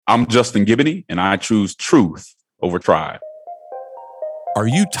I'm Justin Giboney, and I choose truth over tribe. Are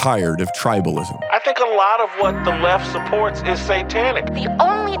you tired of tribalism? I think a lot of what the left supports is satanic. The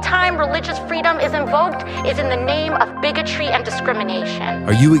only time religious freedom is invoked is in the name of bigotry and discrimination.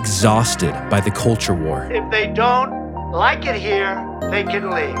 Are you exhausted by the culture war? If they don't like it here, they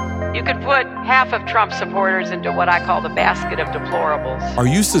can leave. You could put half of Trump supporters into what I call the basket of deplorables. Are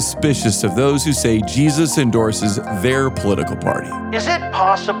you suspicious of those who say Jesus endorses their political party? Is it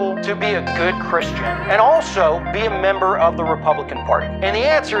possible to be a good Christian and also be a member of the Republican Party? And the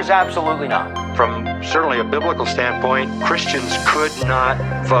answer is absolutely not. From certainly a biblical standpoint, Christians could not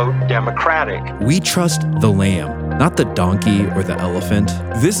vote Democratic. We trust the lamb, not the donkey or the elephant.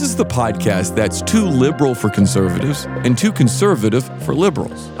 This is the podcast that's too liberal for conservatives and too conservative for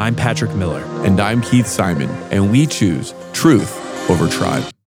liberals. I'm Patrick Miller. And I'm Keith Simon, and we choose truth over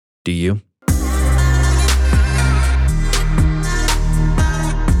tribe. Do you?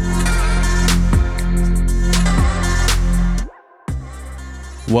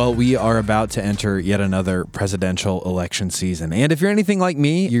 Well, we are about to enter yet another presidential election season. And if you're anything like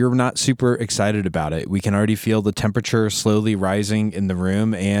me, you're not super excited about it. We can already feel the temperature slowly rising in the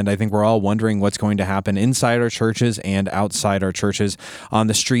room. And I think we're all wondering what's going to happen inside our churches and outside our churches, on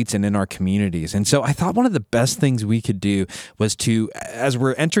the streets and in our communities. And so I thought one of the best things we could do was to, as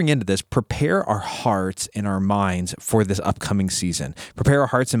we're entering into this, prepare our hearts and our minds for this upcoming season. Prepare our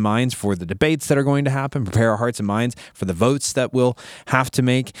hearts and minds for the debates that are going to happen. Prepare our hearts and minds for the votes that we'll have to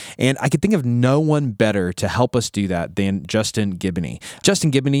make. And I could think of no one better to help us do that than Justin Giboney. Justin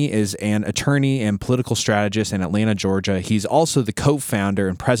Giboney is an attorney and political strategist in Atlanta, Georgia. He's also the co-founder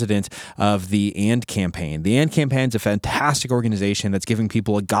and president of the AND Campaign. The AND Campaign is a fantastic organization that's giving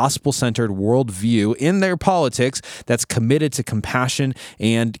people a gospel-centered worldview in their politics that's committed to compassion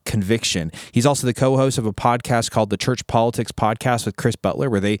and conviction. He's also the co-host of a podcast called the Church Politics Podcast with Chris Butler,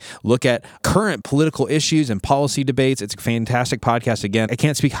 where they look at current political issues and policy debates. It's a fantastic podcast. Again, I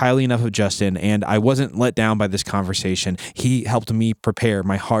can't speak highly enough of Justin, and I wasn't let down by this conversation. He helped me prepare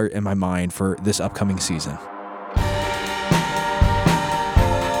my heart and my mind for this upcoming season.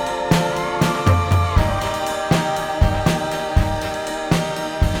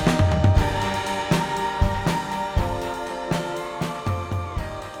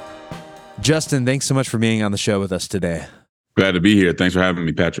 Justin, thanks so much for being on the show with us today. Glad to be here. Thanks for having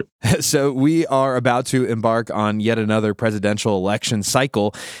me, Patrick. So we are about to embark on yet another presidential election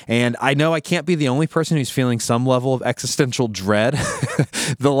cycle, and I know I can't be the only person who's feeling some level of existential dread.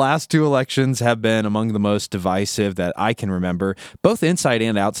 The last two elections have been among the most divisive that I can remember, both inside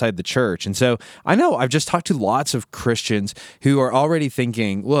and outside the church. And so I know I've just talked to lots of Christians who are already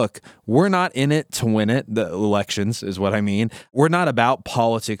thinking, look, we're not in it to win it. The elections is what I mean. We're not about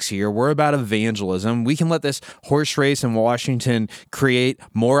politics here. We're about evangelism. We can let this horse race in Washington create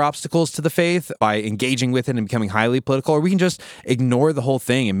more obstacles to the faith by engaging with it and becoming highly political, or we can just ignore the whole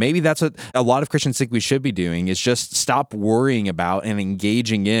thing. And maybe that's what a lot of Christians think we should be doing, is just stop worrying about and engaging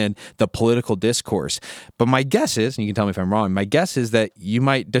in the political discourse. But my guess is, and you can tell me if I'm wrong, my guess is that you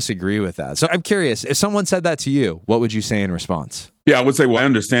might disagree with that. So I'm curious, if someone said that to you, what would you say in response? Yeah, I would say, well, I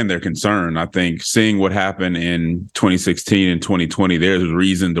understand their concern. I think seeing what happened in 2016 and 2020, there's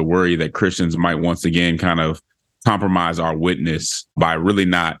reason to worry that Christians might once again kind of compromise our witness by really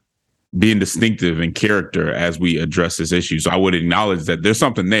not being distinctive in character as we address this issue. So I would acknowledge that there's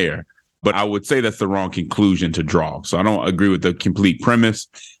something there, but I would say that's the wrong conclusion to draw. So I don't agree with the complete premise,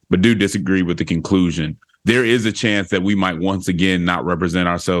 but do disagree with the conclusion. There is a chance that we might once again not represent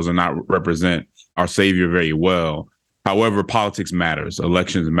ourselves and not represent our Savior very well. However, politics matters.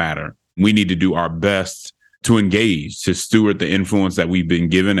 Elections matter. We need to do our best to engage, to steward the influence that we've been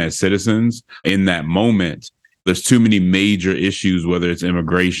given as citizens in that moment. There's too many major issues, whether it's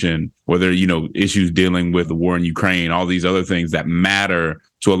immigration, whether, issues dealing with the war in Ukraine, all these other things that matter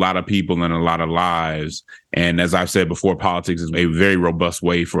to a lot of people and a lot of lives. And as I've said before, politics is a very robust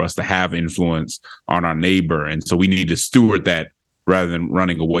way for us to have influence on our neighbor. And so we need to steward that rather than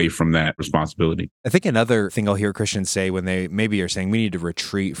running away from that responsibility. I think another thing I'll hear Christians say when they maybe are saying we need to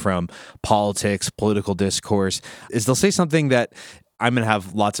retreat from politics, political discourse, is they'll say something that I'm going to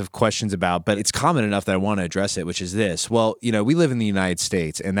have lots of questions about, but it's common enough that I want to address it, which is this. Well, we live in the United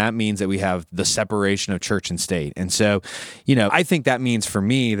States, and that means that we have the separation of church and state. And so, I think that means for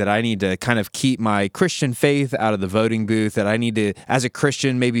me that I need to kind of keep my Christian faith out of the voting booth, that I need to, as a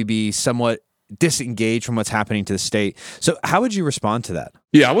Christian, maybe be somewhat disengaged from what's happening to the state. So how would you respond to that?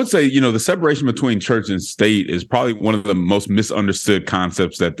 Yeah, I would say, the separation between church and state is probably one of the most misunderstood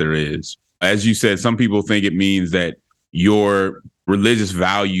concepts that there is. As you said, some people think it means that your religious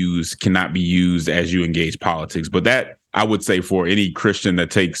values cannot be used as you engage politics, but that I would say for any Christian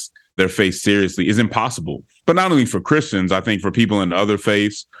that takes their faith seriously is impossible. But not only for Christians, I think for people in other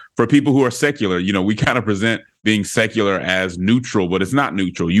faiths, for people who are secular, we kind of present being secular as neutral, but it's not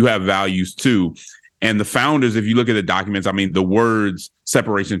neutral. You have values too. And the founders, if you look at the documents, I mean, the words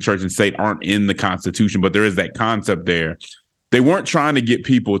separation of church and state aren't in the Constitution, but there is that concept there. They weren't trying to get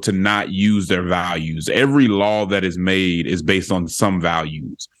people to not use their values. Every law that is made is based on some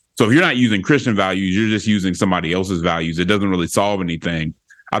values. So if you're not using Christian values, you're just using somebody else's values. It doesn't really solve anything.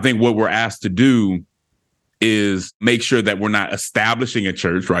 I think what we're asked to do is make sure that we're not establishing a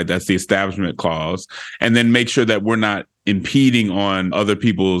church, right? That's the establishment clause. And then make sure that we're not impeding on other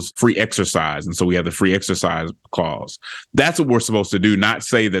people's free exercise. And so we have the free exercise clause. That's what we're supposed to do, not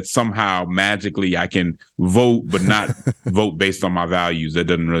say that somehow magically I can vote, but not vote based on my values. That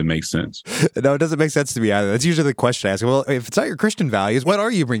doesn't really make sense. No, it doesn't make sense to me either. That's usually the question I ask. Well, if it's not your Christian values, what are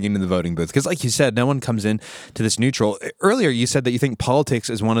you bringing to the voting booth? Because like you said, no one comes in to this neutral. Earlier, you said that you think politics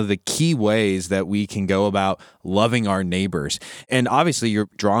is one of the key ways that we can go about loving our neighbors. And obviously, you're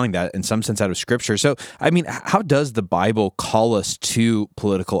drawing that in some sense out of Scripture. So, I mean, how does the Bible call us to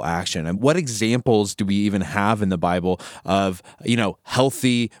political action? And what examples do we even have in the Bible of,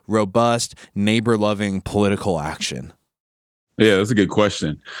 healthy, robust, neighbor-loving political action? Yeah, that's a good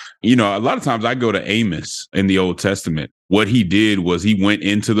question. A lot of times I go to Amos in the Old Testament. What he did was he went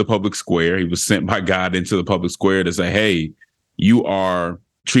into the public square. He was sent by God into the public square to say, hey, you are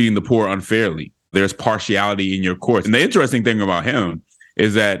treating the poor unfairly. There's partiality in your courts. And the interesting thing about him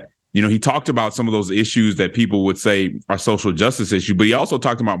is that he talked about some of those issues that people would say are social justice issues, but he also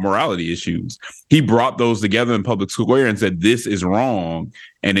talked about morality issues. He brought those together in public square and said, this is wrong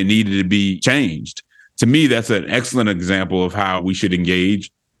and it needed to be changed. To me, that's an excellent example of how we should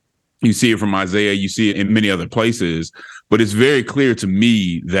engage. You see it from Isaiah, you see it in many other places, but it's very clear to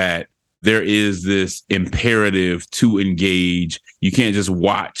me that there is this imperative to engage. You can't just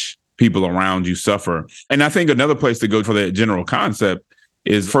watch people around you suffer. And I think another place to go for that general concept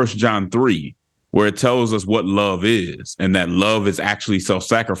is 1 John 3, where it tells us what love is, and that love is actually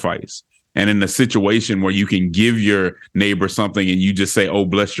self-sacrifice. And in a situation where you can give your neighbor something and you just say, oh,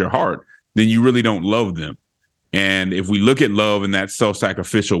 bless your heart, then you really don't love them. And if we look at love in that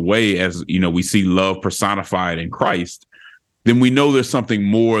self-sacrificial way, as we see love personified in Christ, then we know there's something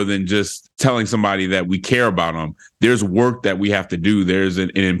more than just telling somebody that we care about them. There's work that we have to do. There's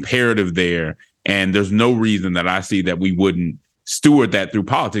an imperative there. And there's no reason that I see that we wouldn't steward that through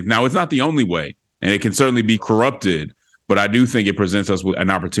politics. Now, it's not the only way, and it can certainly be corrupted, but I do think it presents us with an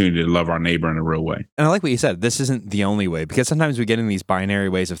opportunity to love our neighbor in a real way. And I like what you said. This isn't the only way, because sometimes we get in these binary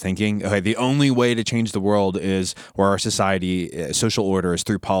ways of thinking. Okay, the only way to change the world is, or our society, social order is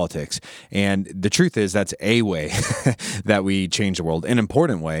through politics. And the truth is that's a way that we change the world, an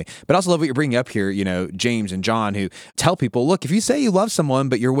important way. But I also love what you're bringing up here, James and John, who tell people, look, if you say you love someone,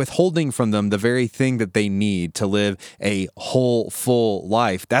 but you're withholding from them the very thing that they need to live a whole, full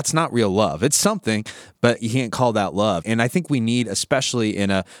life, that's not real love. It's something, but you can't call that love. And I think we need, especially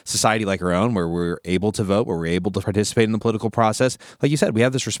in a society like our own, where we're able to vote, where we're able to participate in the political process, like you said, we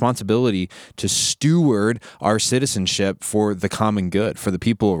have this responsibility to steward our citizenship for the common good, for the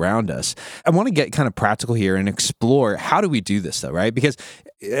people around us. I want to get kind of practical here and explore, how do we do this though, right? Because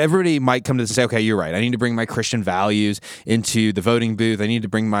everybody might come to say, okay, you're right. I need to bring my Christian values into the voting booth. I need to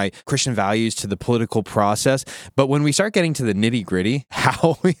bring my Christian values to the political process. But when we start getting to the nitty gritty,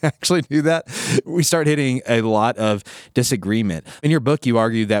 how we actually do that, we start hitting a lot of disagreement. In your book, you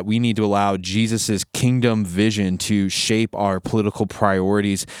argue that we need to allow Jesus's kingdom vision to shape our political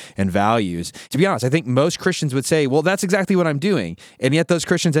priorities and values. To be honest, I think most Christians would say, well, that's exactly what I'm doing. And yet those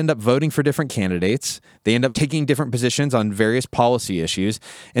Christians end up voting for different candidates. They end up taking different positions on various policy issues.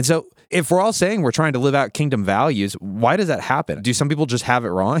 And so if we're all saying we're trying to live out kingdom values, why does that happen? Do some people just have it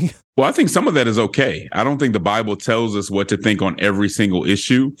wrong? Well, I think some of that is okay. I don't think the Bible tells us what to think on every single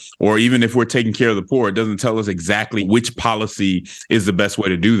issue, or even if we're taking care of the poor, it doesn't tell us exactly which policy is the best way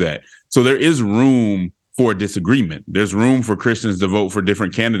to do that. So there is room for disagreement. There's room for Christians to vote for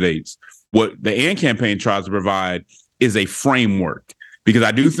different candidates. What the AND campaign tries to provide is a framework. Because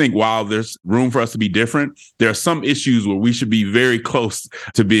I do think while there's room for us to be different, there are some issues where we should be very close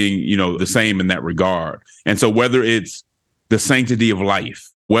to being, the same in that regard. And so whether it's the sanctity of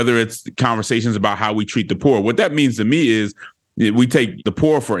life, whether it's conversations about how we treat the poor, what that means to me is, we take the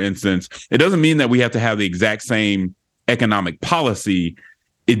poor, for instance, it doesn't mean that we have to have the exact same economic policy.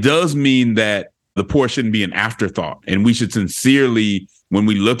 It does mean that the poor shouldn't be an afterthought. And we should sincerely, when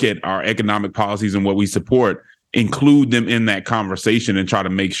we look at our economic policies and what we support, include them in that conversation and try to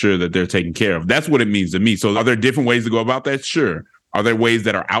make sure that they're taken care of. That's what it means to me. So are there different ways to go about that? Sure. Are there ways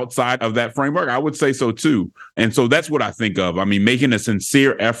that are outside of that framework? I would say so too. And so that's what I think of. I mean, making a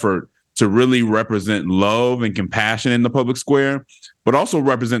sincere effort to really represent love and compassion in the public square, but also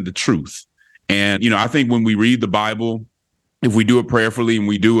represent the truth. And, I think when we read the Bible, if we do it prayerfully and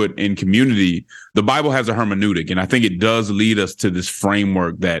we do it in community, the Bible has a hermeneutic. And I think it does lead us to this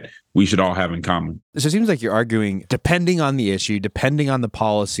framework that we should all have in common. So it seems like you're arguing, depending on the issue, depending on the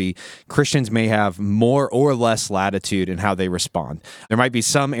policy, Christians may have more or less latitude in how they respond. There might be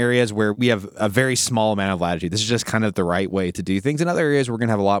some areas where we have a very small amount of latitude. This is just kind of the right way to do things. In other areas, we're going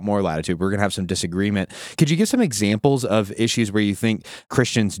to have a lot more latitude. We're going to have some disagreement. Could you give some examples of issues where you think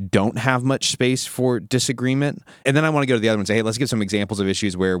Christians don't have much space for disagreement? And then I want to go to the other one and say, hey, let's give some examples of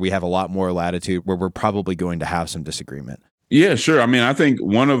issues where we have a lot more latitude, where we're probably going to have some disagreement. Yeah, sure. I mean, I think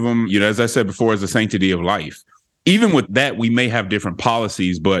one of them, as I said before, is the sanctity of life. Even with that, we may have different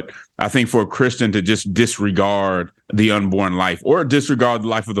policies, but I think for a Christian to just disregard the unborn life or disregard the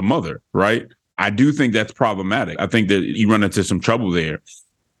life of the mother, right? I do think that's problematic. I think that you run into some trouble there.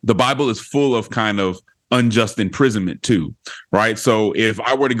 The Bible is full of kind of unjust imprisonment too, right? So if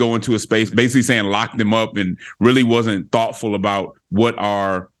I were to go into a space basically saying lock them up and really wasn't thoughtful about what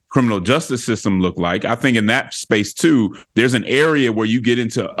our criminal justice system look like, I think in that space too, there's an area where you get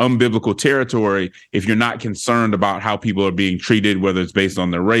into unbiblical territory if you're not concerned about how people are being treated, whether it's based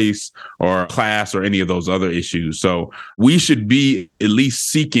on their race or class or any of those other issues. So we should be at least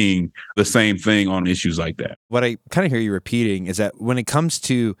seeking the same thing on issues like that. What I kind of hear you repeating is that when it comes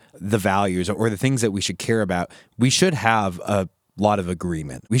to the values or the things that we should care about, we should have a lot of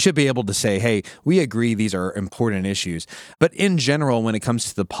agreement. We should be able to say, hey, we agree these are important issues. But in general, when it comes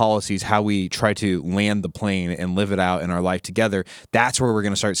to the policies, how we try to land the plane and live it out in our life together, that's where we're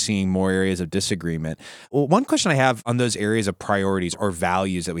going to start seeing more areas of disagreement. Well, one question I have on those areas of priorities or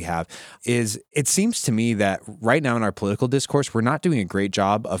values that we have is, it seems to me that right now in our political discourse, we're not doing a great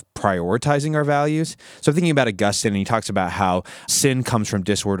job of prioritizing our values. So I'm thinking about Augustine, and he talks about how sin comes from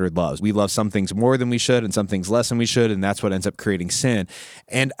disordered loves. We love some things more than we should and some things less than we should, and that's what ends up creating sin.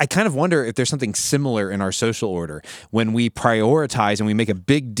 And I kind of wonder if there's something similar in our social order when we prioritize and we make a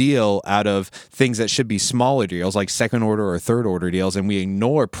big deal out of things that should be smaller deals, like second order or third order deals, and we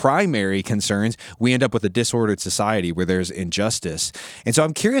ignore primary concerns. We end up with a disordered society where there's injustice. And so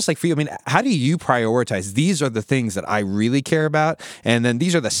I'm curious, like for you, I mean, how do you prioritize? These are the things that I really care about, and then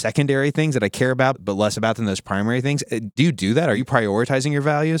these are the secondary things that I care about, but less about than those primary things. Do you do that? Are you prioritizing your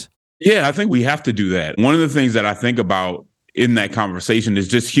values? Yeah, I think we have to do that. One of the things that I think about in that conversation is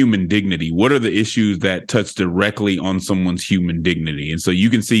just human dignity. What are the issues that touch directly on someone's human dignity? And so you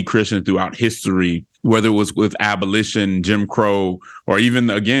can see Christians throughout history, whether it was with abolition, Jim Crow, or even,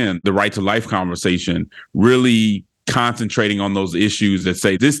 again, the right to life conversation, really concentrating on those issues that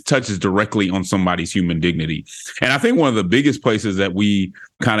say this touches directly on somebody's human dignity. And I think one of the biggest places that we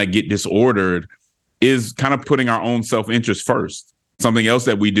kind of get disordered is kind of putting our own self-interest first. Something else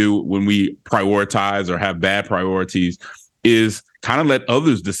that we do when we prioritize or have bad priorities is kind of let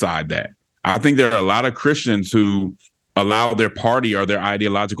others decide that. I think there are a lot of Christians who allow their party or their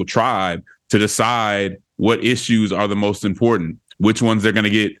ideological tribe to decide what issues are the most important, which ones they're going to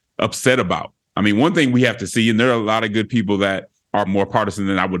get upset about. I mean, one thing we have to see, and there are a lot of good people that are more partisan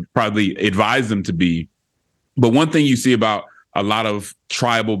than I would probably advise them to be. But one thing you see about a lot of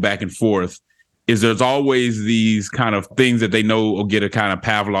tribal back and forth is there's always these kind of things that they know will get a kind of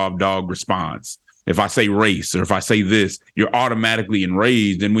Pavlov dog response. If I say race or if I say this, you're automatically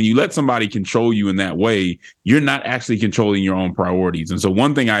enraged. And when you let somebody control you in that way, you're not actually controlling your own priorities. And so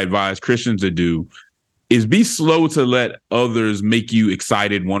one thing I advise Christians to do is be slow to let others make you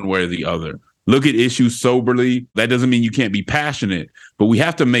excited one way or the other. Look at issues soberly. That doesn't mean you can't be passionate, but we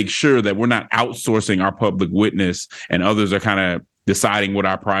have to make sure that we're not outsourcing our public witness and others are kind of deciding what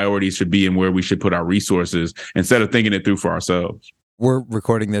our priorities should be and where we should put our resources instead of thinking it through for ourselves. We're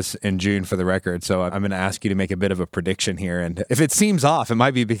recording this in June for the record, so I'm going to ask you to make a bit of a prediction here. And if it seems off, it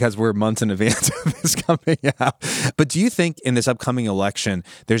might be because we're months in advance of this coming out. But do you think in this upcoming election,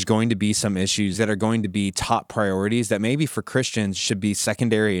 there's going to be some issues that are going to be top priorities that maybe for Christians should be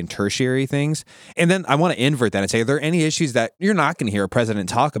secondary and tertiary things? And then I want to invert that and say, are there any issues that you're not going to hear a president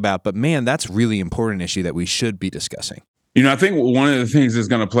talk about, but man, that's a really important issue that we should be discussing? I think one of the things that's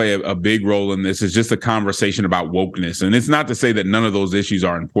going to play a big role in this is just a conversation about wokeness. And it's not to say that none of those issues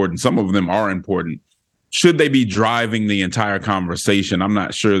are important. Some of them are important. Should they be driving the entire conversation? I'm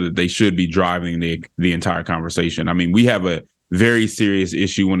not sure that they should be driving the entire conversation. I mean, we have a very serious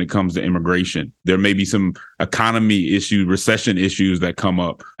issue when it comes to immigration. There may be some economy issues, recession issues that come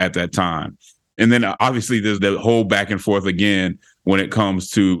up at that time. And then obviously there's the whole back and forth again when it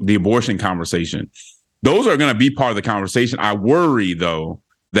comes to the abortion conversation. Those are going to be part of the conversation. I worry, though,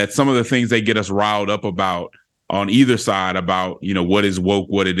 that some of the things they get us riled up about on either side about, what is woke,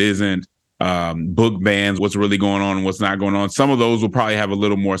 what it isn't, book bans, what's really going on and what's not going on. Some of those will probably have a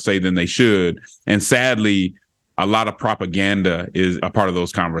little more say than they should. And sadly, a lot of propaganda is a part of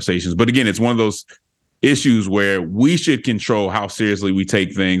those conversations. But again, it's one of those issues where we should control how seriously we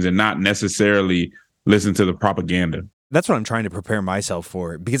take things and not necessarily listen to the propaganda. That's what I'm trying to prepare myself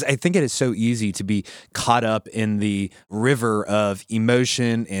for, because I think it is so easy to be caught up in the river of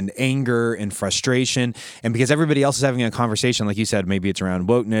emotion and anger and frustration. And because everybody else is having a conversation, like you said, maybe it's around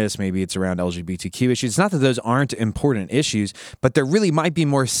wokeness, maybe it's around LGBTQ issues. It's not that those aren't important issues, but there really might be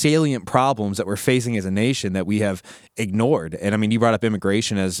more salient problems that we're facing as a nation that we have ignored. And I mean, you brought up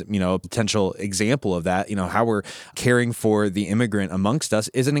immigration as, a potential example of that. How we're caring for the immigrant amongst us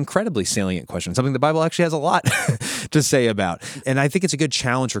is an incredibly salient question, something the Bible actually has a lot to say about. And I think it's a good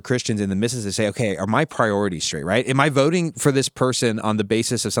challenge for Christians in the midst to say, okay, are my priorities straight, right? Am I voting for this person on the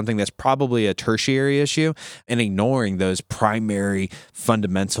basis of something that's probably a tertiary issue and ignoring those primary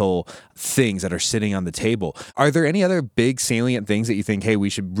fundamental things that are sitting on the table? Are there any other big salient things that you think, hey,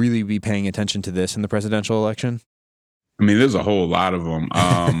 we should really be paying attention to this in the presidential election? I mean, there's a whole lot of them.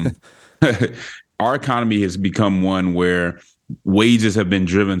 Our economy has become one where wages have been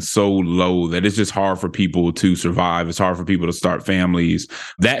driven so low that it's just hard for people to survive. It's hard for people to start families.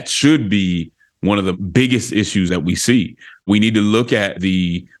 That should be one of the biggest issues that we see. We need to look at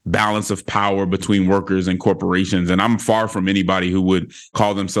the balance of power between workers and corporations. And I'm far from anybody who would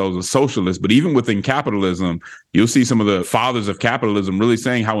call themselves a socialist, but even within capitalism, you'll see some of the fathers of capitalism really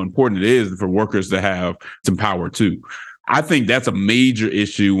saying how important it is for workers to have some power too. I think that's a major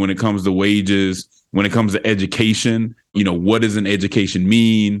issue when it comes to wages, when it comes to education. What does an education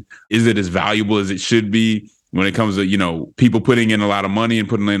mean? Is it as valuable as it should be? When it comes to, people putting in a lot of money and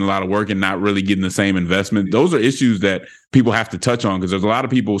putting in a lot of work and not really getting the same investment. Those are issues that people have to touch on because there's a lot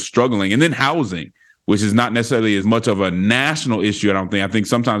of people struggling. And then housing, which is not necessarily as much of a national issue, I don't think. I think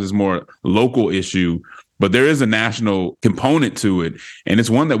sometimes it's more a local issue, but there is a national component to it. And it's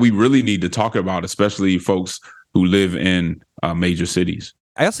one that we really need to talk about, especially folks who live in major cities.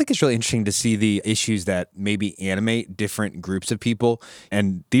 I also think it's really interesting to see the issues that maybe animate different groups of people.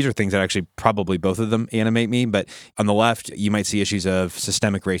 And these are things that actually probably both of them animate me. But on the left, you might see issues of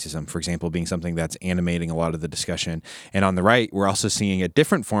systemic racism, for example, being something that's animating a lot of the discussion. And on the right, we're also seeing a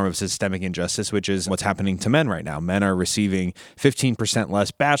different form of systemic injustice, which is what's happening to men right now. Men are receiving 15%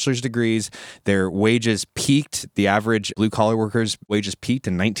 less bachelor's degrees. Their wages peaked. The average blue-collar workers' wages peaked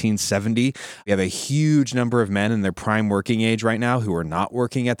in 1970. We have a huge number of men in their prime working age right now who are not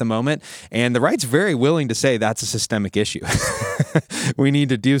working at the moment. And the right's very willing to say that's a systemic issue. We need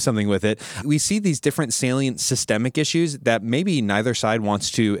to do something with it. We see these different salient systemic issues that maybe neither side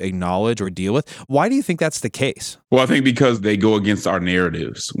wants to acknowledge or deal with. Why do you think that's the case? Well, I think because they go against our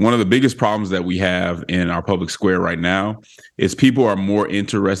narratives. One of the biggest problems that we have in our public square right now is people are more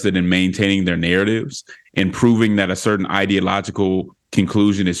interested in maintaining their narratives and proving that a certain ideological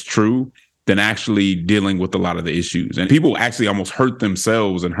conclusion is true than actually dealing with a lot of the issues. And people actually almost hurt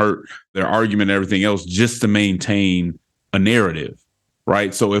themselves and hurt their argument and everything else just to maintain a narrative,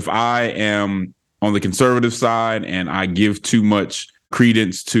 right? So if I am on the conservative side and I give too much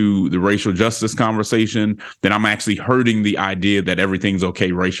credence to the racial justice conversation, then I'm actually hurting the idea that everything's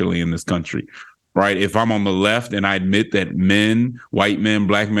okay racially in this country, right? If I'm on the left and I admit that men, white men,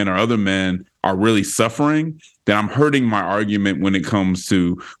 black men, or other men are really suffering, then I'm hurting my argument when it comes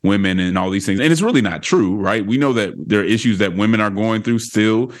to women and all these things. And it's really not true, right? We know that there are issues that women are going through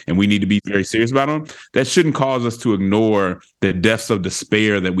still, and we need to be very serious about them. That shouldn't cause us to ignore the deaths of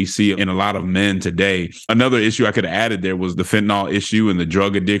despair that we see in a lot of men today. Another issue I could have added there was the fentanyl issue and the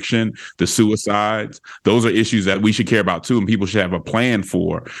drug addiction, the suicides. Those are issues that we should care about too, and people should have a plan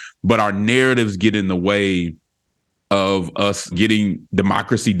for. But our narratives get in the way of us getting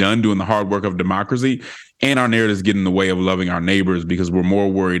democracy done, doing the hard work of democracy, and our narratives get in the way of loving our neighbors because we're more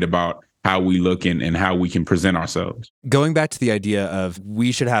worried about how we look and how we can present ourselves. Going back to the idea of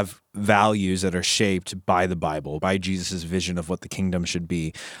we should have values that are shaped by the Bible, by Jesus' vision of what the kingdom should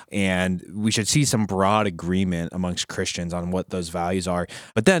be. And we should see some broad agreement amongst Christians on what those values are.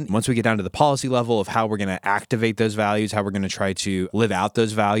 But then once we get down to the policy level of how we're going to activate those values, how we're going to try to live out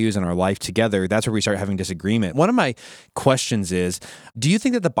those values in our life together, that's where we start having disagreement. One of my questions is, do you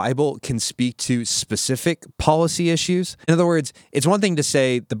think that the Bible can speak to specific policy issues? In other words, it's one thing to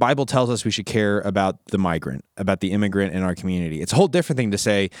say the Bible tells us we should care about the migrant, about the immigrant in our community. It's a whole different thing to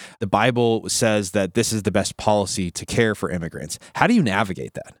say the Bible says that this is the best policy to care for immigrants. How do you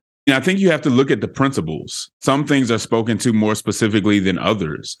navigate that? I think you have to look at the principles. Some things are spoken to more specifically than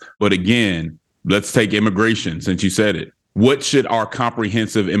others. But again, Let's take immigration, since you said it. What should our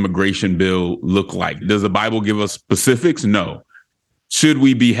comprehensive immigration bill look like? Does the Bible give us specifics? No. Should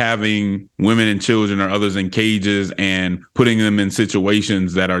we be having women and children or others in cages and putting them in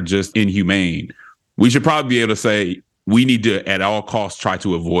situations that are just inhumane? We should probably be able to say we need to, at all costs, try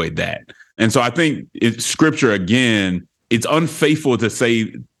to avoid that. And so I think scripture, again, it's unfaithful to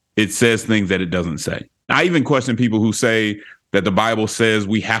say it says things that it doesn't say. I even question people who say that the Bible says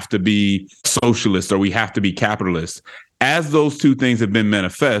we have to be socialist or we have to be capitalist. As those two things have been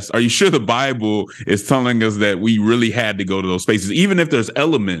manifest, are you sure the Bible is telling us that we really had to go to those spaces? Even if there's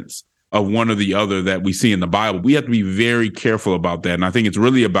elements of one or the other that we see in the Bible, we have to be very careful about that. And I think it's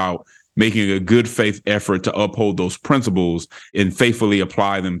really about making a good faith effort to uphold those principles and faithfully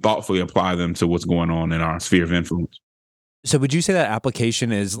apply them, thoughtfully apply them to what's going on in our sphere of influence. So would you say that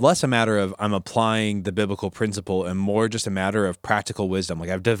application is less a matter of I'm applying the biblical principle and more just a matter of practical wisdom?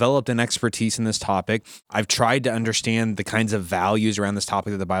 Like, I've developed an expertise in this topic. I've tried to understand the kinds of values around this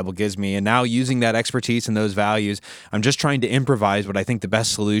topic that the Bible gives me. And now using that expertise and those values, I'm just trying to improvise what I think the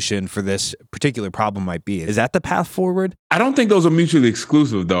best solution for this particular problem might be. Is that the path forward? I don't think those are mutually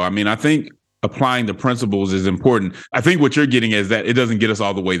exclusive, though. I mean, I think applying the principles is important. I think what you're getting is that it doesn't get us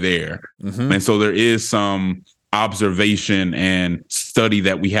all the way there. Mm-hmm. And so there is some observation and study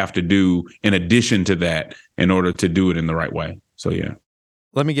that we have to do in addition to that in order to do it in the right way. So, yeah.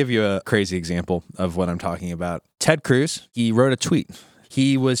 Let me give you a crazy example of what I'm talking about. Ted Cruz, he wrote a tweet.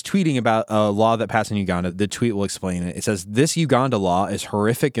 He was tweeting about a law that passed in Uganda. The tweet will explain it. It says, "This Uganda law is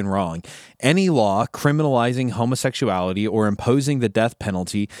horrific and wrong. Any law criminalizing homosexuality or imposing the death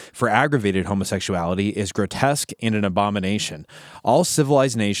penalty for aggravated homosexuality is grotesque and an abomination. All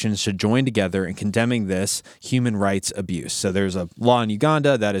civilized nations should join together in condemning this human rights abuse." So there's a law in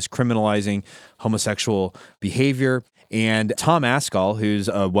Uganda that is criminalizing homosexual behavior. And Tom Askell, who's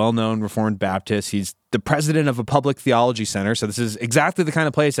a well-known Reformed Baptist, he's the president of a public theology center. So this is exactly the kind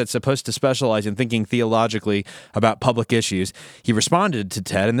of place that's supposed to specialize in thinking theologically about public issues. He responded to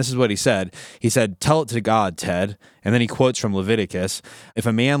Ted, and this is what he said. He said, "Tell it to God, Ted." And then he quotes from Leviticus, "If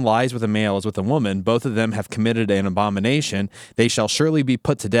a man lies with a male as with a woman, both of them have committed an abomination. They shall surely be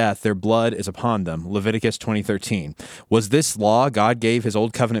put to death. Their blood is upon them." Leviticus 20:13. Was this law God gave his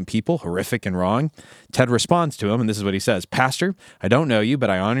old covenant people horrific and wrong? Ted responds to him, and this is what he says. "Pastor, I don't know you, but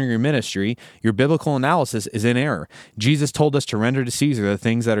I honor your ministry. Your biblical analysis is in error. Jesus told us to render to Caesar the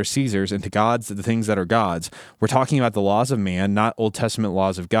things that are Caesar's and to God's the things that are God's. We're talking about the laws of man, not Old Testament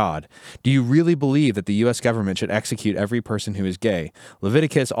laws of God. Do you really believe that the U.S. government should execute every person who is gay?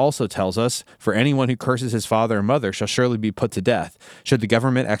 Leviticus also tells us, for anyone who curses his father or mother shall surely be put to death. Should the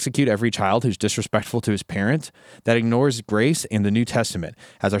government execute every child who's disrespectful to his parent? That ignores grace and the New Testament.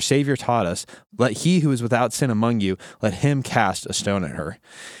 As our Savior taught us, let he who is without sin among you, let him cast a stone at her."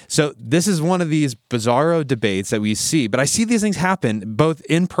 So this is one of these bizarro debates that we see, but I see these things happen both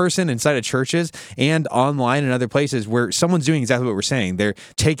in person inside of churches and online and other places where someone's doing exactly what we're saying. They're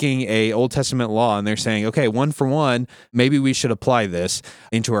taking a Old Testament law and they're saying, okay, one for one, maybe we should apply this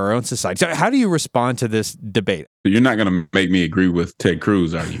into our own society. So how do you respond to this debate? You're not going to make me agree with Ted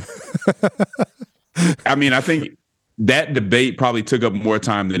Cruz, are you? I mean, I think that debate probably took up more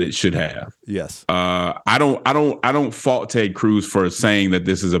time than it should have. Yes. I don't fault Ted Cruz for saying that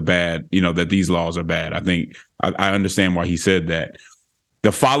this is a bad, that these laws are bad. I think I understand why he said that.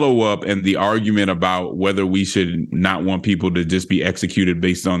 The follow-up and the argument about whether we should not want people to just be executed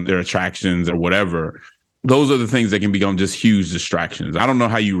based on their attractions or whatever, those are the things that can become just huge distractions. I don't know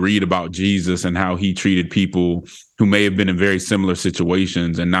how you read about Jesus and how he treated people who may have been in very similar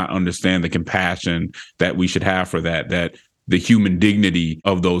situations and not understand the compassion that we should have for that the human dignity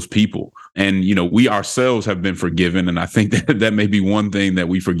of those people. And, we ourselves have been forgiven. And I think that may be one thing that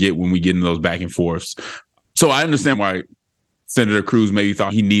we forget when we get in those back and forths. So I understand why Senator Cruz maybe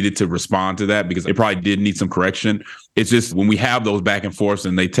thought he needed to respond to that because it probably did need some correction. It's just when we have those back and forths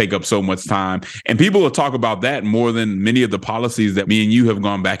and they take up so much time, and people will talk about that more than many of the policies that me and you have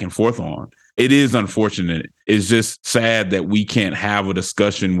gone back and forth on. It is unfortunate. It's just sad that we can't have a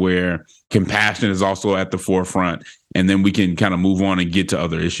discussion where compassion is also at the forefront, and then we can kind of move on and get to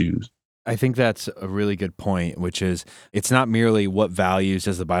other issues. I think that's a really good point, which is it's not merely what values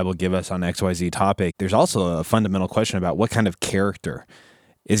does the Bible give us on XYZ topic. There's also a fundamental question about what kind of character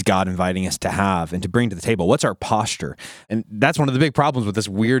is God inviting us to have and to bring to the table? What's our posture? And that's one of the big problems with this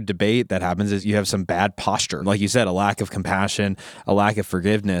weird debate that happens is you have some bad posture. Like you said, a lack of compassion, a lack of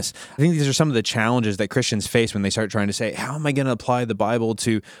forgiveness. I think these are some of the challenges that Christians face when they start trying to say, how am I going to apply the Bible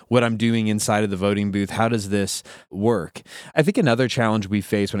to what I'm doing inside of the voting booth? How does this work? I think another challenge we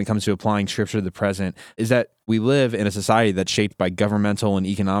face when it comes to applying Scripture to the present is that We live in a society that's shaped by governmental and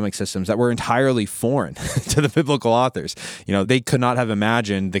economic systems that were entirely foreign to the biblical authors. They could not have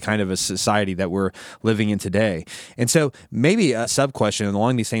imagined the kind of a society that we're living in today. And so maybe a sub-question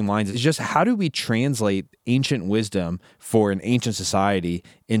along these same lines is just how do we translate ancient wisdom for an ancient society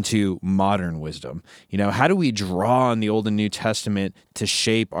into modern wisdom? How do we draw on the Old and New Testament to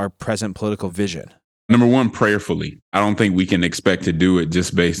shape our present political vision? Number one, prayerfully. I don't think we can expect to do it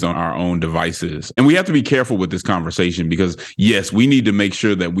just based on our own devices. And we have to be careful with this conversation because, yes, we need to make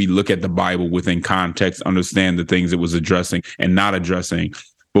sure that we look at the Bible within context, understand the things it was addressing and not addressing.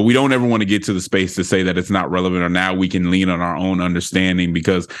 But we don't ever want to get to the space to say that it's not relevant or now we can lean on our own understanding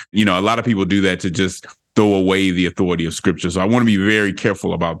because, a lot of people do that to just throw away the authority of Scripture. So I want to be very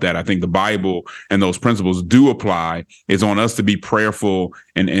careful about that. I think the Bible and those principles do apply. It's on us to be prayerful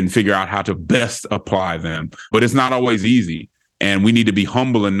and figure out how to best apply them. But it's not always easy. And we need to be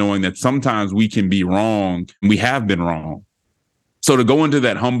humble in knowing that sometimes we can be wrong. And we have been wrong. So to go into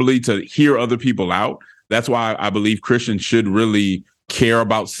that humbly, to hear other people out, that's why I believe Christians should really care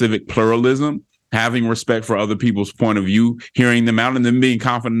about civic pluralism, having respect for other people's point of view, hearing them out, and then being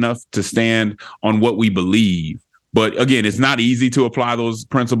confident enough to stand on what we believe. But again, it's not easy to apply those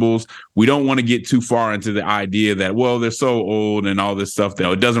principles. We don't want to get too far into the idea that, well, they're so old and all this stuff that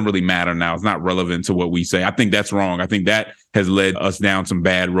it doesn't really matter now. It's not relevant to what we say. I think that's wrong. I think that has led us down some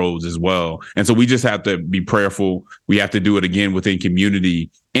bad roads as well. And so we just have to be prayerful. We have to do it again within community.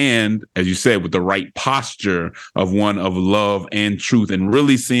 And as you said, with the right posture of one of love and truth and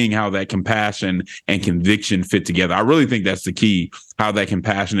really seeing how that compassion and conviction fit together. I really think that's the key, how that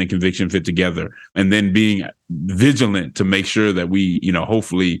compassion and conviction fit together. And then being vigilant to make sure that we,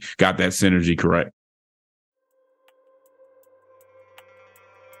 hopefully got that synergy correct.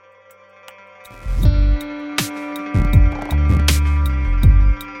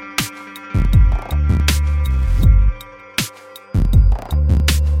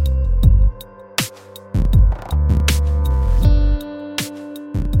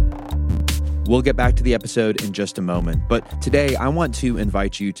 We'll get back to the episode in just a moment, but today I want to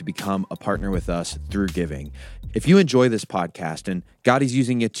invite you to become a partner with us through giving. If you enjoy this podcast and God is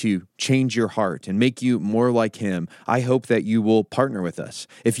using it to change your heart and make you more like Him, I hope that you will partner with us.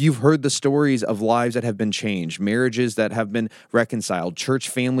 If you've heard the stories of lives that have been changed, marriages that have been reconciled, church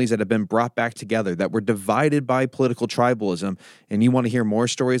families that have been brought back together, that were divided by political tribalism, and you want to hear more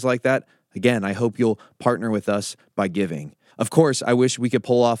stories like that, again, I hope you'll partner with us by giving. Of course, I wish we could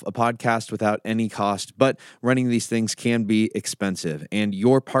pull off a podcast without any cost, but running these things can be expensive, and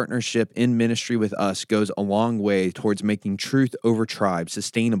your partnership in ministry with us goes a long way towards making Truth Over Tribe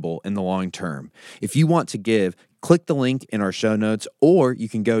sustainable in the long term. If you want to give, click the link in our show notes, or you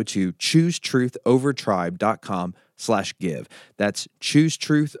can go to choosetruthovertribe.com/give. That's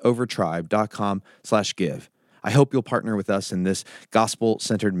choosetruthovertribe.com/give. I hope you'll partner with us in this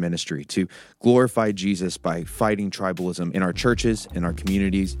gospel-centered ministry to glorify Jesus by fighting tribalism in our churches, in our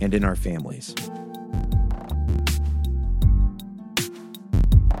communities, and in our families.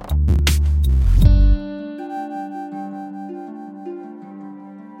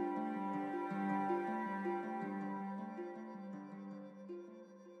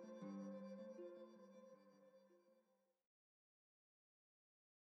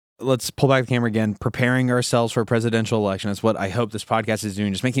 Let's pull back the camera again. Preparing ourselves for a presidential election. That's what I hope this podcast is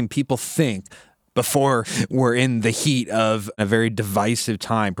doing, just making people think before we're in the heat of a very divisive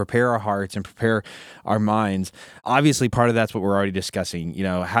time. Prepare our hearts and prepare our minds. Obviously, part of that's what we're already discussing.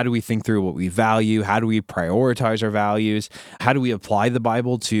 How do we think through what we value? How do we prioritize our values? How do we apply the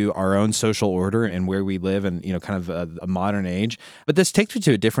Bible to our own social order and where we live in, kind of a modern age? But this takes me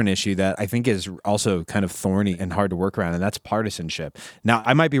to a different issue that I think is also kind of thorny and hard to work around, and that's partisanship. Now,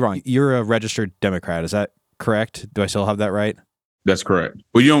 I might be wrong. You're a registered Democrat. Is that correct? Do I still have that right? That's correct.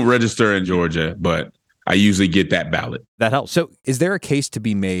 Well, you don't register in Georgia, but I usually get that ballot. That helps. So is there a case to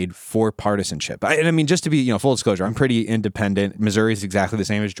be made for partisanship? I mean, just to be, full disclosure, I'm pretty independent. Missouri is exactly the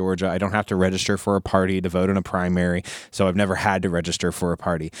same as Georgia. I don't have to register for a party to vote in a primary, so I've never had to register for a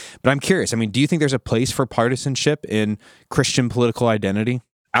party. But I'm curious, do you think there's a place for partisanship in Christian political identity?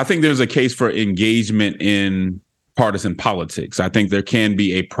 I think there's a case for engagement in partisan politics. I think there can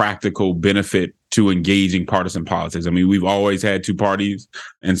be a practical benefit to engaging partisan politics. We've always had two parties.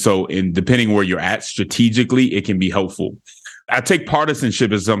 And so depending where you're at strategically, it can be helpful. I take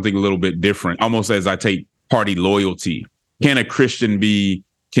partisanship as something a little bit different, almost as I take party loyalty. Can a Christian be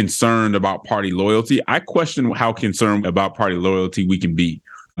concerned about party loyalty? I question how concerned about party loyalty we can be.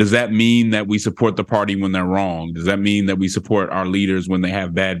 Does that mean that we support the party when they're wrong? Does that mean that we support our leaders when they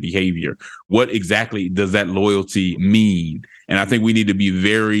have bad behavior? What exactly does that loyalty mean? And I think we need to be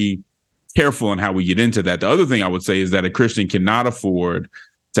very careful in how we get into that. The other thing I would say is that a Christian cannot afford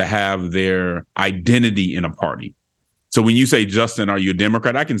to have their identity in a party. So when you say, Justin, are you a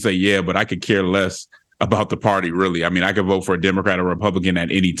Democrat? I can say, yeah, but I could care less about the party, really. I mean, I could vote for a Democrat or Republican at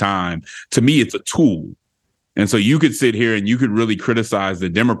any time. To me, it's a tool. And so you could sit here and you could really criticize the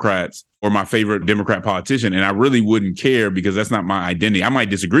Democrats or my favorite Democrat politician, and I really wouldn't care because that's not my identity. I might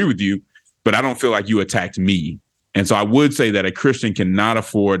disagree with you, but I don't feel like you attacked me. And so I would say that a Christian cannot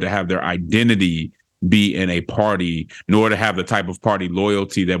afford to have their identity be in a party, nor to have the type of party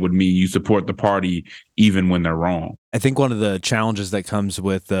loyalty that would mean you support the party even when they're wrong. I think one of the challenges that comes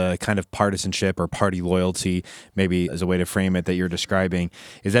with the kind of partisanship or party loyalty, maybe as a way to frame it that you're describing,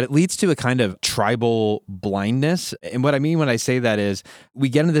 is that it leads to a kind of tribal blindness. And what I mean when I say that is we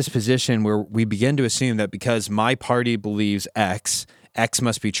get into this position where we begin to assume that because my party believes X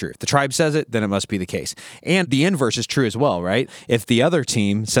must be true. If the tribe says it, then it must be the case. And the inverse is true as well, right? If the other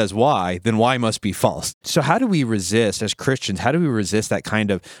team says Y, then Y must be false. So how do we resist, as Christians, how do we resist that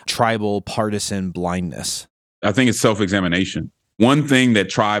kind of tribal partisan blindness? I think it's self-examination. One thing that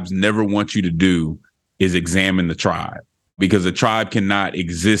tribes never want you to do is examine the tribe, because a tribe cannot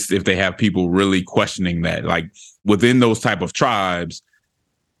exist if they have people really questioning that. Like within those type of tribes,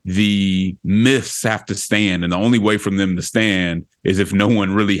 the myths have to stand. And the only way for them to stand is if no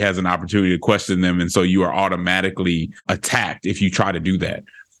one really has an opportunity to question them. And so you are automatically attacked if you try to do that.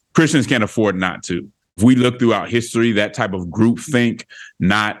 Christians can't afford not to. If we look throughout history, that type of groupthink,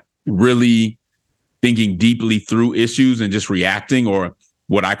 not really thinking deeply through issues and just reacting, or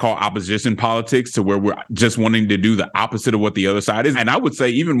what I call opposition politics, to where we're just wanting to do the opposite of what the other side is. And I would say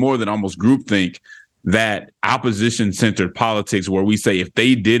even more than almost groupthink, that opposition-centered politics where we say if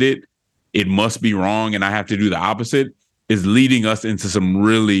they did it, it must be wrong and I have to do the opposite, is leading us into some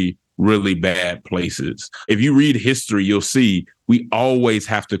really, really bad places. If you read history, you'll see we always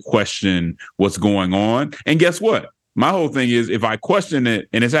have to question what's going on. And guess what? My whole thing is if I question it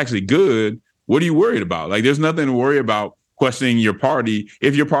and it's actually good, what are you worried about? Like, there's nothing to worry about questioning your party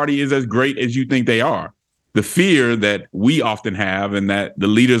if your party is as great as you think they are. The fear that we often have and that the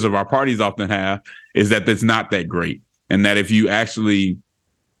leaders of our parties often have is that it's not that great. And that if you actually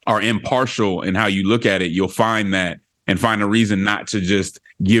are impartial in how you look at it, you'll find that and find a reason not to just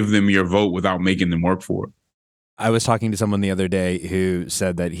give them your vote without making them work for it. I was talking to someone the other day who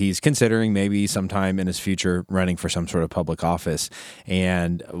said that he's considering maybe sometime in his future running for some sort of public office.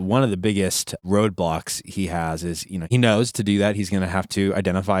 And one of the biggest roadblocks he has is, he knows to do that, he's going to have to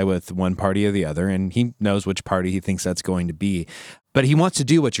identify with one party or the other, and he knows which party he thinks that's going to be. But he wants to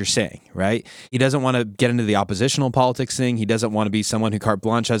do what you're saying, right? He doesn't want to get into the oppositional politics thing. He doesn't want to be someone who carte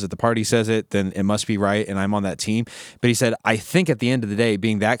blanche says if the party says it, then it must be right, and I'm on that team. But he said, I think at the end of the day,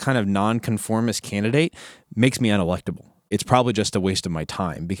 being that kind of nonconformist candidate makes me unelectable. It's probably just a waste of my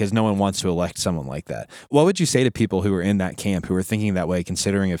time because no one wants to elect someone like that. What would you say to people who are in that camp, who are thinking that way,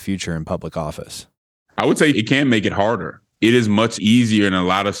 considering a future in public office? I would say it can make it harder. It is much easier in a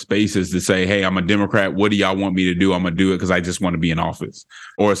lot of spaces to say, hey, I'm a Democrat. What do y'all want me to do? I'm going to do it because I just want to be in office.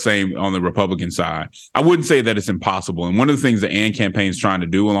 Or same on the Republican side. I wouldn't say that it's impossible. And one of the things the AND campaign is trying to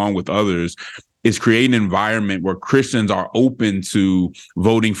do, along with others, is create an environment where Christians are open to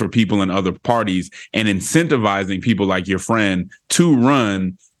voting for people in other parties and incentivizing people like your friend to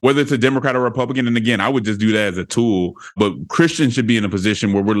run, whether it's a Democrat or Republican. And again, I would just do that as a tool. But Christians should be in a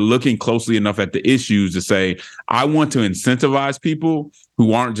position where we're looking closely enough at the issues to say, I want to incentivize people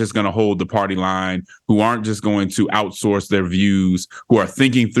who aren't just going to hold the party line, who aren't just going to outsource their views, who are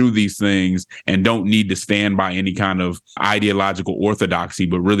thinking through these things and don't need to stand by any kind of ideological orthodoxy,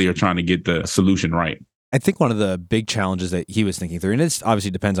 but really are trying to get the solution right. I think one of the big challenges that he was thinking through, and it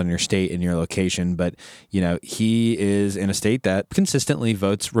obviously depends on your state and your location, but he is in a state that consistently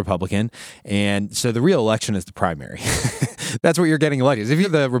votes Republican, and so the real election is the primary. That's where you're getting elected. If you're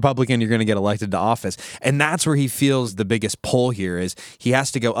the Republican, you're going to get elected to office, and that's where he feels the biggest pull here is he has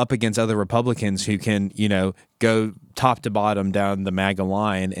to go up against other Republicans who can, go top to bottom down the MAGA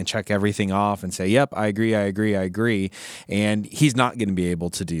line and check everything off and say, yep, I agree. And he's not going to be able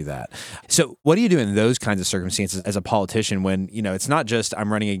to do that. So what do you do in those kinds of circumstances as a politician when, it's not just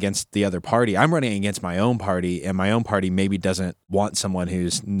I'm running against the other party, I'm running against my own party, and my own party maybe doesn't want someone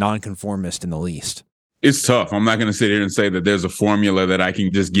who's nonconformist in the least? It's tough. I'm not going to sit here and say that there's a formula that I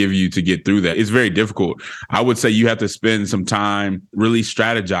can just give you to get through that. It's very difficult. I would say you have to spend some time really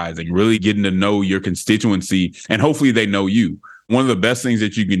strategizing, really getting to know your constituency, and hopefully they know you. One of the best things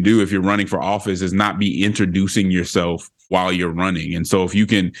that you can do if you're running for office is not be introducing yourself while you're running. And so if you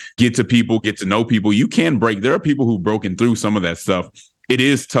can get to people, get to know people, you can break. There are people who've broken through some of that stuff. It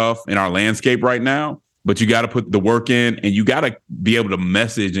is tough in our landscape right now, but you got to put the work in, and you got to be able to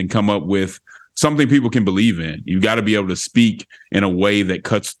message and come up with something people can believe in. You got to be able to speak in a way that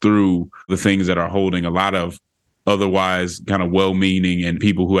cuts through the things that are holding a lot of otherwise kind of well-meaning and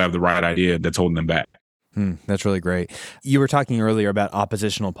people who have the right idea that's holding them back. That's really great. You were talking earlier about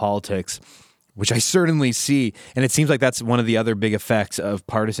oppositional politics, which I certainly see. And it seems like that's one of the other big effects of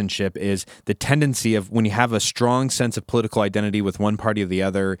partisanship is the tendency of when you have a strong sense of political identity with one party or the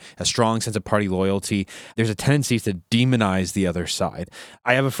other, a strong sense of party loyalty, there's a tendency to demonize the other side.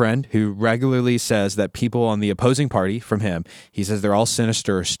 I have a friend who regularly says that people on the opposing party from him, he says they're all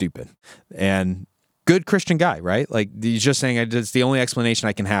sinister or stupid. And good Christian guy, right? Like he's just saying it's the only explanation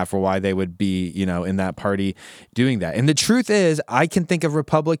I can have for why they would be, in that party doing that. And the truth is, I can think of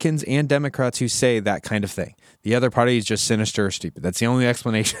Republicans and Democrats who say that kind of thing. The other party is just sinister or stupid. That's the only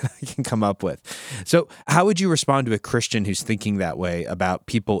explanation I can come up with. So how would you respond to a Christian who's thinking that way about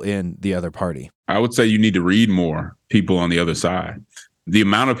people in the other party? I would say you need to read more people on the other side. The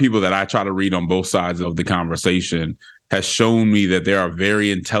amount of people that I try to read on both sides of the conversation has shown me that there are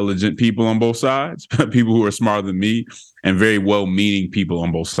very intelligent people on both sides, people who are smarter than me, and very well-meaning people on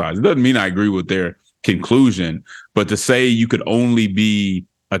both sides. It doesn't mean I agree with their conclusion, but to say you could only be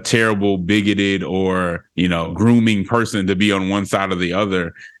a terrible, bigoted, or, grooming person to be on one side or the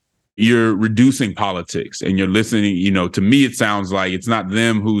other, you're reducing politics and you're listening. To me, it sounds like it's not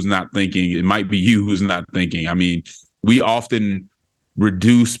them who's not thinking. It might be you who's not thinking. I mean, we often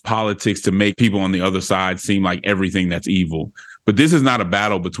reduce politics to make people on the other side seem like everything that's evil. But this is not a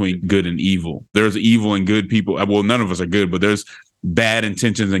battle between good and evil. There's evil and good people. Well, none of us are good, but there's bad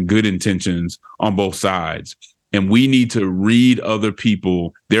intentions and good intentions on both sides. And we need to read other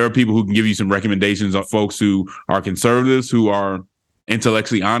people. There are people who can give you some recommendations of folks who are conservatives, who are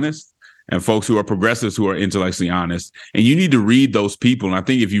intellectually honest, and folks who are progressives who are intellectually honest. And you need to read those people. And I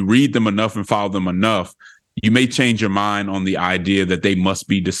think if you read them enough and follow them enough, you may change your mind on the idea that they must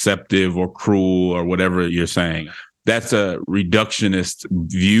be deceptive or cruel or whatever you're saying. That's a reductionist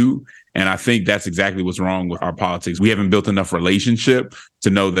view. And I think that's exactly what's wrong with our politics. We haven't built enough relationship to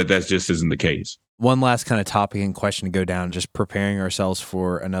know that that just isn't the case. One last kind of topic and question to go down, just preparing ourselves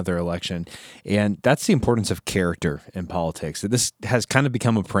for another election. And that's the importance of character in politics. This has kind of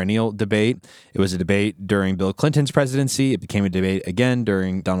become a perennial debate. It was a debate during Bill Clinton's presidency. It became a debate again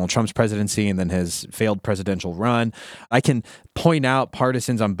during Donald Trump's presidency and then his failed presidential run. I can point out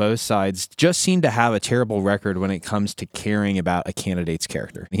partisans on both sides just seem to have a terrible record when it comes to caring about a candidate's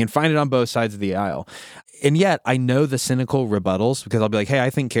character. You can find it on both sides of the aisle. And yet I know the cynical rebuttals because I'll be like, hey,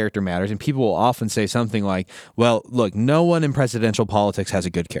 I think character matters. And people will often say something like, well, look, no one in presidential politics has a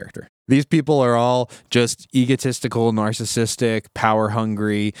good character. These people are all just egotistical, narcissistic, power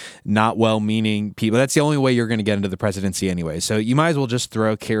hungry, not well-meaning people. That's the only way you're going to get into the presidency anyway. So you might as well just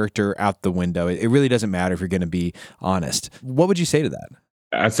throw character out the window. It really doesn't matter if you're going to be honest. What would you say to that?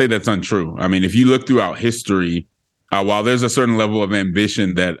 I'd say that's untrue. I mean, if you look throughout history, while there's a certain level of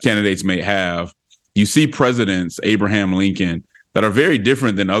ambition that candidates may have, you see presidents, Abraham Lincoln, that are very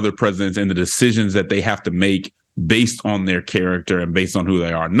different than other presidents in the decisions that they have to make based on their character and based on who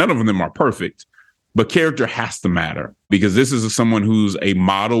they are. None of them are perfect, but character has to matter because this is someone who's a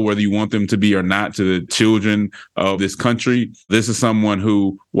model, whether you want them to be or not, to the children of this country. This is someone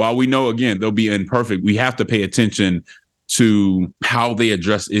who, while we know, again, they'll be imperfect, we have to pay attention to how they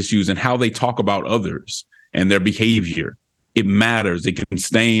address issues and how they talk about others and their behavior. It matters. It can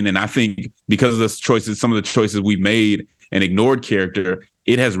stain. And I think because of the choices, some of the choices we've made and ignored character,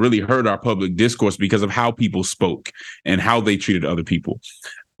 it has really hurt our public discourse because of how people spoke and how they treated other people.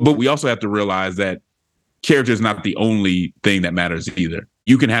 But we also have to realize that character is not the only thing that matters either.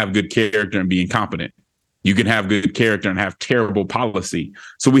 You can have good character and be incompetent. You can have good character and have terrible policy.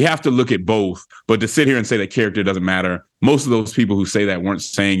 So we have to look at both. But to sit here and say that character doesn't matter, most of those people who say that weren't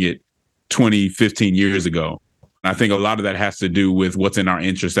saying it 20, 15 years ago. I think a lot of that has to do with what's in our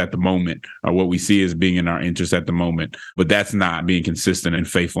interest at the moment, or what we see as being in our interest at the moment. But that's not being consistent and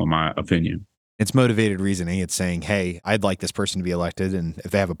faithful, in my opinion. It's motivated reasoning. It's saying, hey, I'd like this person to be elected. And if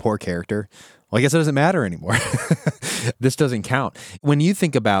they have a poor character, well, I guess it doesn't matter anymore. This doesn't count. When you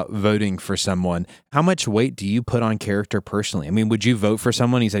think about voting for someone, how much weight do you put on character personally? I mean, would you vote for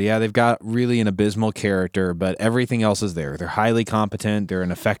someone? You said, yeah, they've got really an abysmal character, but everything else is there. They're highly competent. They're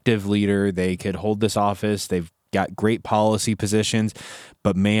an effective leader. They could hold this office. They've got great policy positions,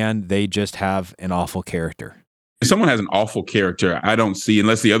 but man, they just have an awful character. If someone has an awful character, I don't see,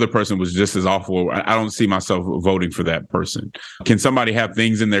 unless the other person was just as awful, I don't see myself voting for that person. Can somebody have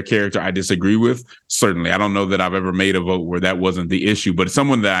things in their character I disagree with? Certainly. I don't know that I've ever made a vote where that wasn't the issue, but it's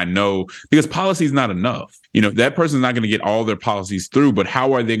someone that I know, because policy is not enough. That person's not going to get all their policies through, but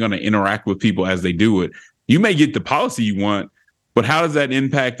how are they going to interact with people as they do it? You may get the policy you want, but how does that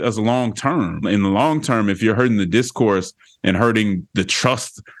impact us long term? In the long term, if you're hurting the discourse and hurting the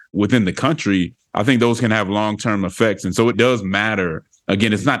trust within the country, I think those can have long-term effects. And so it does matter.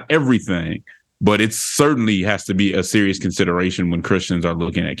 Again, it's not everything, but it certainly has to be a serious consideration when Christians are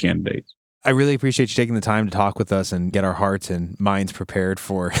looking at candidates. I really appreciate you taking the time to talk with us and get our hearts and minds prepared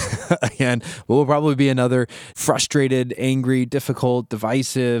for, again, what will probably be another frustrated, angry, difficult,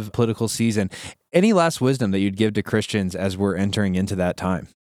 divisive political season. Any last wisdom that you'd give to Christians as we're entering into that time?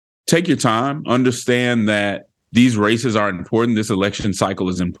 Take your time. Understand that these races are important. This election cycle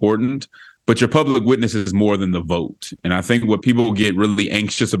is important. But your public witness is more than the vote. And I think what people get really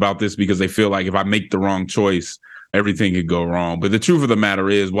anxious about this because they feel like if I make the wrong choice, everything could go wrong. But the truth of the matter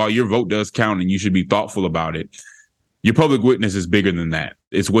is, while your vote does count and you should be thoughtful about it, your public witness is bigger than that.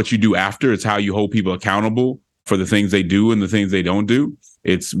 It's what you do after. It's how you hold people accountable for the things they do and the things they don't do.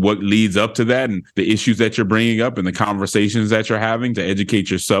 It's what leads up to that and the issues that you're bringing up and the conversations that you're having to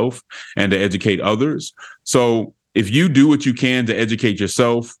educate yourself and to educate others. So if you do what you can to educate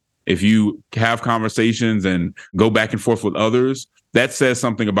yourself, if you have conversations and go back and forth with others, that says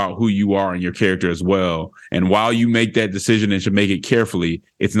something about who you are and your character as well. And while you make that decision and should make it carefully,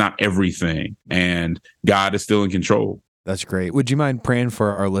 it's not everything. And God is still in control. That's great. Would you mind praying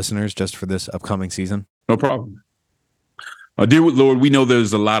for our listeners just for this upcoming season? No problem. Dear Lord, we know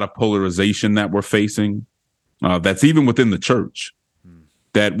there's a lot of polarization that we're facing. That's even within the church.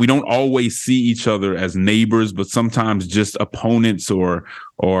 That we don't always see each other as neighbors, but sometimes just opponents or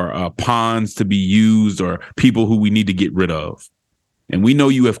pawns to be used or people who we need to get rid of. And we know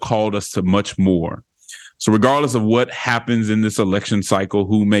you have called us to much more. So regardless of what happens in this election cycle,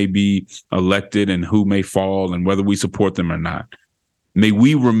 who may be elected and who may fall and whether we support them or not, may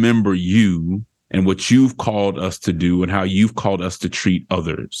we remember you and what you've called us to do and how you've called us to treat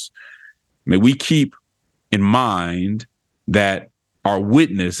others. May we keep in mind that our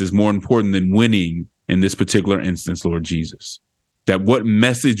witness is more important than winning in this particular instance, Lord Jesus. That what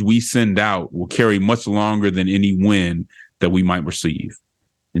message we send out will carry much longer than any win that we might receive.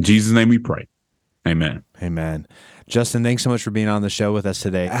 In Jesus' name we pray. Amen. Amen. Justin, thanks so much for being on the show with us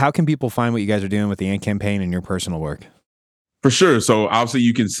today. How can people find what you guys are doing with the AND campaign and your personal work? For sure. So obviously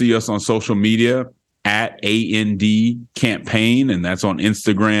you can see us on social media at AND campaign, and that's on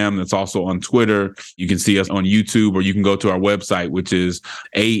Instagram. That's also on Twitter. You can see us on YouTube, or you can go to our website, which is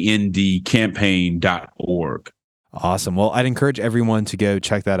andcampaign.org. Awesome. Well, I'd encourage everyone to go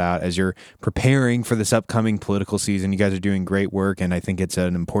check that out as you're preparing for this upcoming political season. You guys are doing great work, and I think it's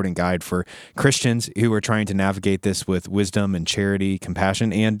an important guide for Christians who are trying to navigate this with wisdom and charity,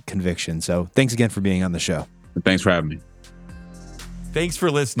 compassion, and conviction. So thanks again for being on the show. Thanks for having me. Thanks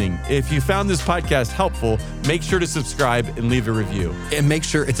for listening. If you found this podcast helpful, make sure to subscribe and leave a review. And make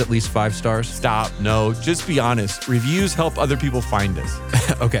sure it's at least 5 stars. Stop. No, just be honest. Reviews help other people find us.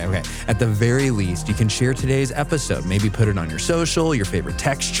 Okay. At the very least, you can share today's episode. Maybe put it on your social, your favorite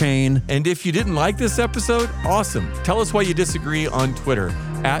text chain. And if you didn't like this episode, awesome. Tell us why you disagree on Twitter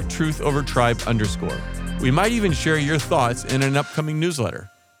 @TruthOverTribe_. We might even share your thoughts in an upcoming newsletter.